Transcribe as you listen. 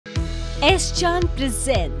S. Chan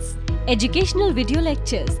presents educational video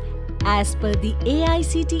lectures as per the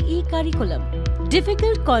AICTE curriculum.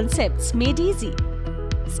 Difficult concepts made easy.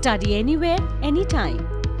 Study anywhere, anytime.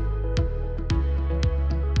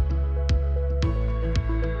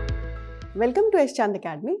 Welcome to S. Chan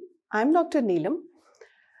Academy. I am Dr. Neelam.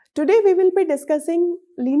 Today we will be discussing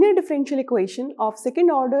linear differential equation of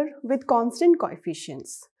second order with constant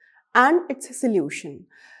coefficients and its solution.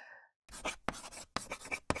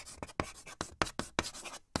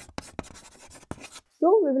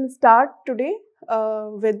 So we will start today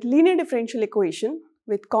with linear differential equation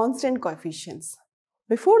with constant coefficients.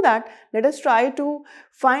 Before that, let us try to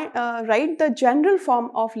write the general form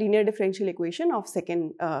of linear differential equation of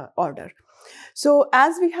second order. So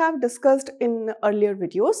as we have discussed in earlier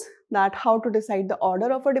videos that how to decide the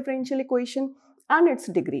order of a differential equation and its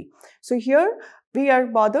degree. So here we are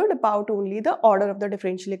bothered about only the order of the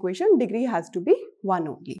differential equation. Degree has to be 1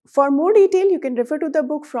 only. For more detail, you can refer to the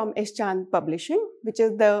book from S. Chan Publishing, which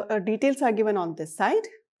is the details are given on this side.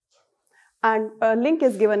 And a link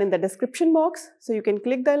is given in the description box. So you can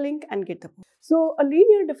click the link and get the book. So a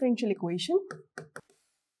linear differential equation.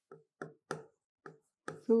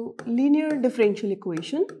 So linear differential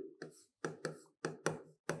equation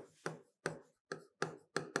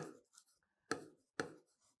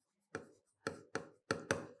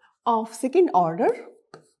of second order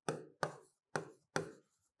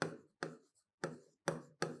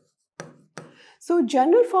So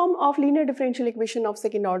general form of linear differential equation of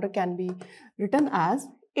second order can be written as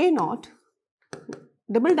a naught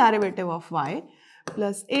double derivative of y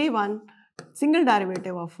plus a1 single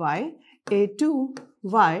derivative of y a2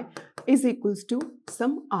 y is equals to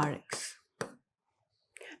some rx.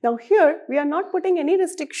 Now here we are not putting any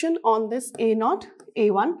restriction on this a0,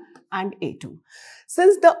 a1 and a2.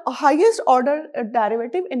 Since the highest order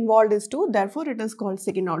derivative involved is 2, therefore it is called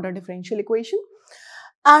second order differential equation.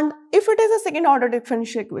 And if it is a second order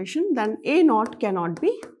differential equation, then a0 cannot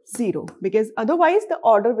be 0 because otherwise the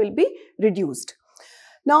order will be reduced.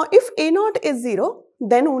 Now if a0 is 0,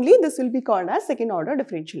 then only this will be called as second order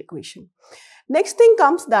differential equation. Next thing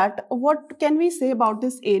comes that what can we say about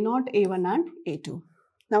this a0, a1 and a2?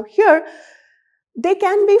 Now here they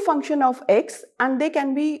can be function of x and they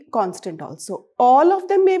can be constant also. All of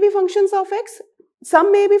them may be functions of x,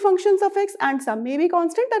 some may be functions of x and some may be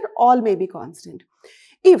constant and all may be constant.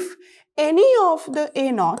 If any of the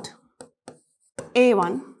a0,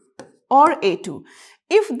 a1 or a2,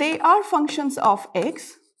 if they are functions of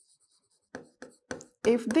x,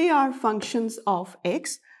 this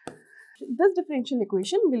differential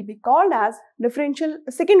equation will be called as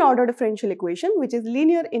second order differential equation, which is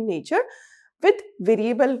linear in nature with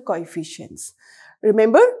variable coefficients.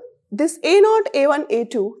 Remember, this a0, a1,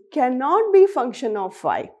 a2 cannot be function of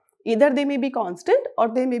y. Either they may be constant or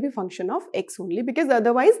they may be function of x only, because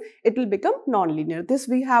otherwise it will become non-linear. This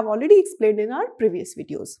we have already explained in our previous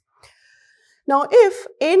videos. Now if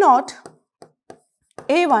a0,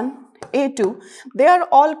 a1, a2, they are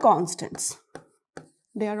all constants.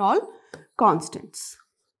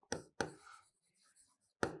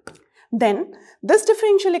 Then this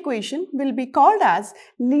differential equation will be called as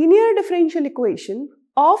linear differential equation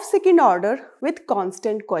of second order with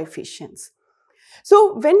constant coefficients.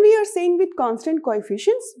 So when we are saying with constant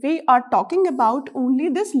coefficients, we are talking about only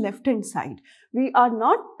this left hand side. We are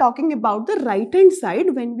not talking about the right hand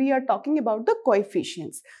side when we are talking about the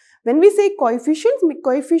coefficients. When we say coefficients,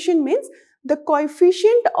 coefficient means the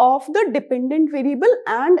coefficient of the dependent variable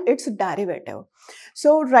and its derivative.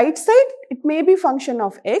 So right side, it may be function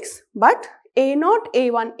of x, but a0,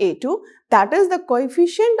 a1, a2, that is the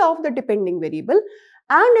coefficient of the depending variable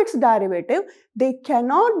and its derivative, they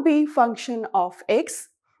cannot be function of x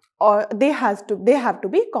or they have to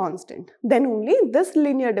be constant. Then only this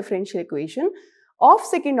linear differential equation of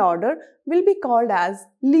second order will be called as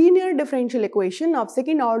linear differential equation of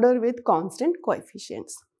second order with constant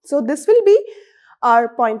coefficients. So this will be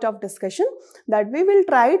our point of discussion, that we will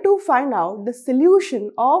try to find out the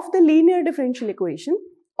solution of the linear differential equation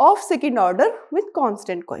of second order with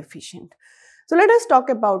constant coefficient. So let us talk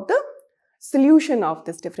about the solution of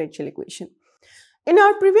this differential equation. In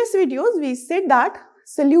our previous videos, we said that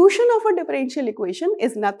solution of a differential equation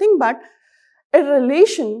is nothing but a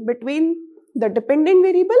relation between the dependent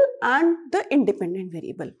variable and the independent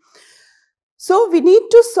variable. So we need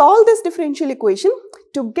to solve this differential equation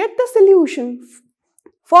to get the solution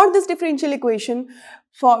for this differential equation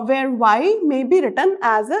for where y may be written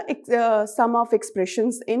as a sum of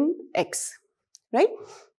expressions in x, right?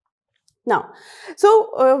 Now,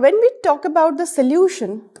 so when we talk about the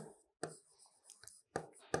solution,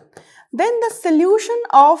 then the solution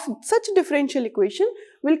of such differential equation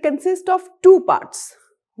will consist of two parts.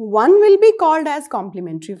 One will be called as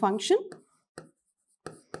complementary function.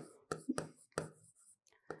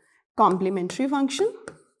 Complementary function.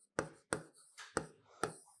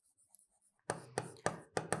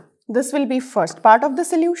 This will be first part of the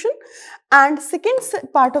solution, and second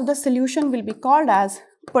part of the solution will be called as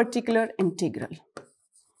particular integral.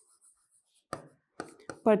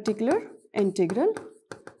 Particular integral.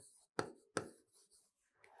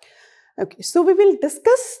 Okay, so we will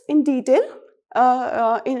discuss in detail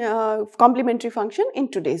complementary function in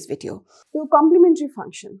today's video. So complementary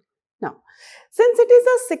function. Now, since it is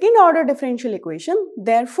a second order differential equation,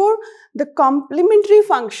 therefore the complementary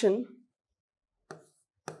function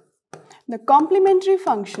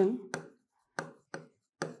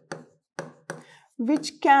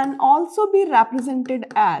which can also be represented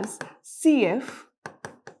as CF,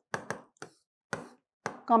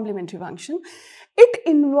 complementary function, it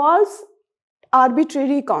involves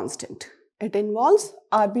arbitrary constant. It involves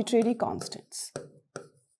arbitrary constants.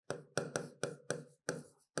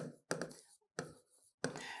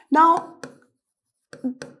 Now,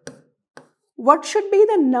 what should be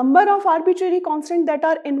the number of arbitrary constants that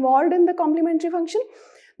are involved in the complementary function?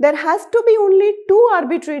 There has to be only two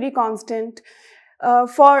arbitrary constants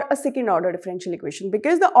for a second order differential equation,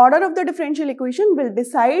 because the order of the differential equation will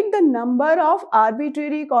decide the number of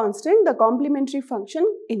arbitrary constants the complementary function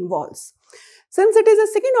involves. Since it is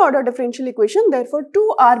a second order differential equation, therefore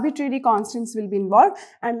two arbitrary constants will be involved,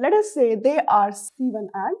 and let us say they are C1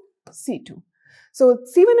 and C2. So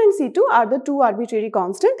C1 and C2 are the two arbitrary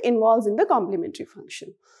constants involved in the complementary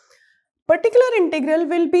function. Particular integral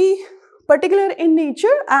will be particular in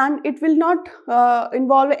nature and it will not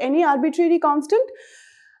involve any arbitrary constant.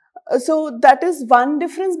 So that is one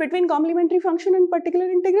difference between complementary function and particular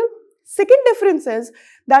integral. Second difference is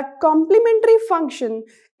that complementary function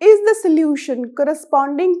is the solution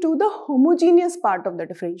corresponding to the homogeneous part of the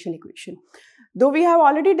differential equation. Though we have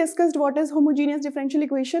already discussed what is homogeneous differential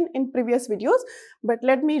equation in previous videos, but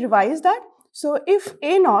let me revise that. So if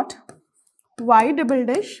A naught y double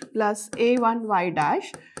dash plus A1 y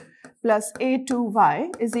dash plus A2 y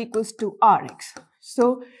is equals to Rx.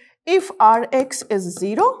 So if Rx is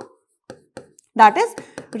 0, that is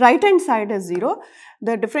right hand side is 0,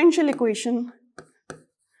 the differential equation,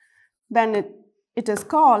 then it is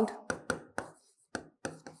called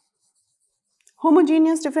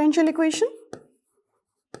homogeneous differential equation.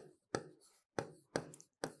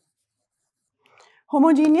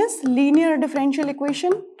 Homogeneous linear differential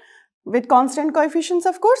equation with constant coefficients,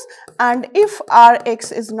 of course, and if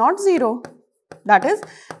Rx is not 0, that is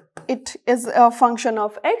it is a function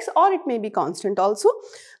of x or it may be constant also,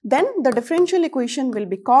 then the differential equation will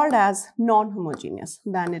be called as non-homogeneous.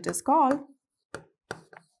 Then it is called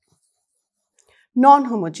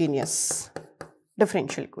non-homogeneous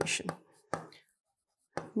differential equation.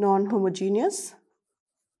 Non-homogeneous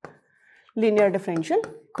linear differential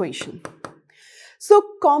equation. So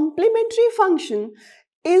complementary function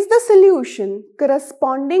is the solution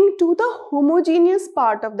corresponding to the homogeneous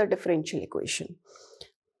part of the differential equation.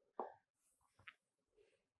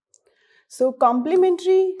 So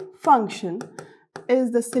complementary function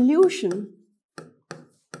is the solution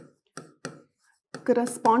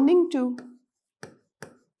corresponding to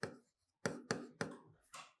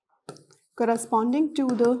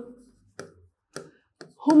the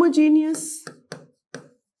homogeneous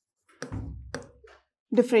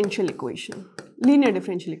differential equation, linear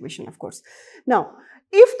differential equation, of course. Now,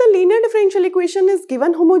 if the linear differential equation is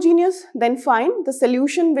given homogeneous, then fine,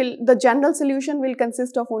 the general solution will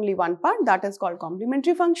consist of only one part, that is called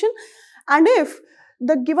complementary function. And if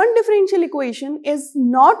the given differential equation is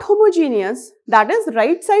not homogeneous, that is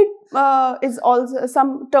right side is also,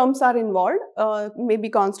 some terms are involved, maybe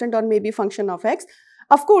constant or maybe function of x.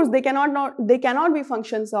 Of course, they cannot be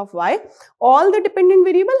functions of y. All the dependent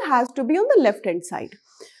variable has to be on the left hand side.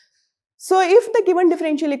 So if the given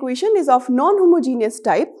differential equation is of non-homogeneous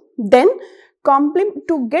type, then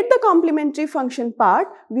to get the complementary function part,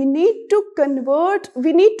 we need to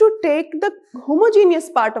take the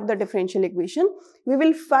homogeneous part of the differential equation. We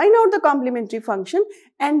will find out the complementary function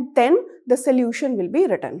and then the solution will be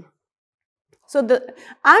written. So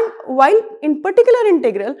and while in particular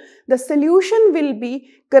integral, the solution will be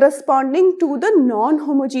corresponding to the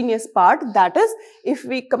non-homogeneous part, that is, if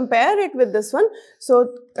we compare it with this one,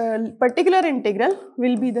 so particular integral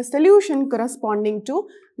will be the solution corresponding to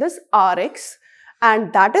this Rx,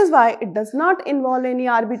 and that is why it does not involve any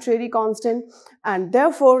arbitrary constant, and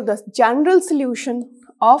therefore the general solution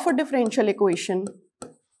of a differential equation,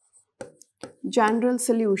 general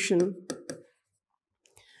solution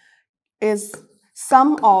is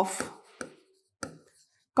sum of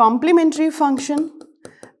complementary function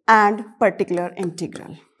and particular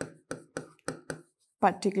integral.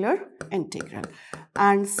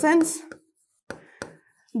 And since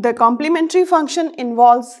the complementary function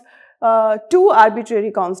involves two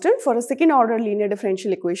arbitrary constants for a second order linear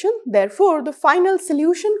differential equation, therefore the final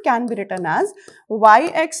solution can be written as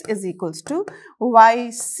yx is equals to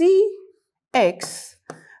ycx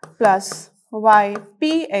plus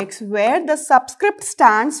ypx, where the subscript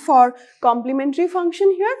stands for complementary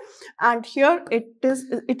function here, and here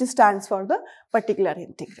it stands for the particular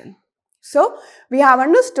integral. So we have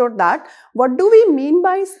understood that what do we mean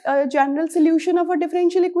by a general solution of a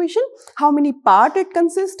differential equation, how many parts it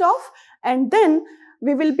consists of, and then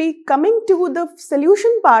we will be coming to the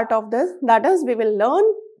solution part of this, that is we will learn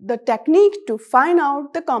the technique to find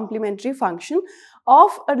out the complementary function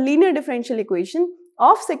of a linear differential equation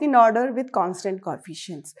of second order with constant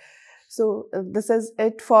coefficients. So this is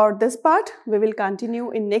it for this part. We will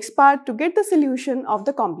continue in next part to get the solution of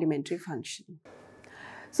the complementary function.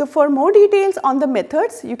 So for more details on the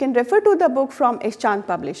methods, you can refer to the book from S. Chand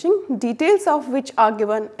Publishing, details of which are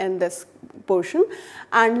given in this portion,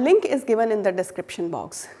 and link is given in the description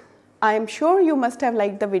box. I am sure you must have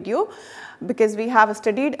liked the video because we have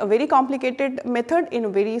studied a very complicated method in a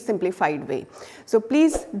very simplified way. So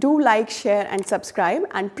please do like, share and subscribe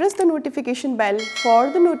and press the notification bell for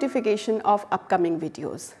the notification of upcoming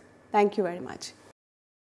videos. Thank you very much.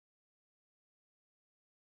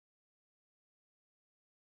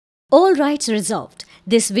 All rights reserved.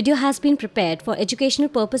 This video has been prepared for educational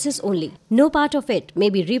purposes only. No part of it may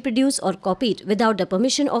be reproduced or copied without the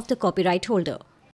permission of the copyright holder.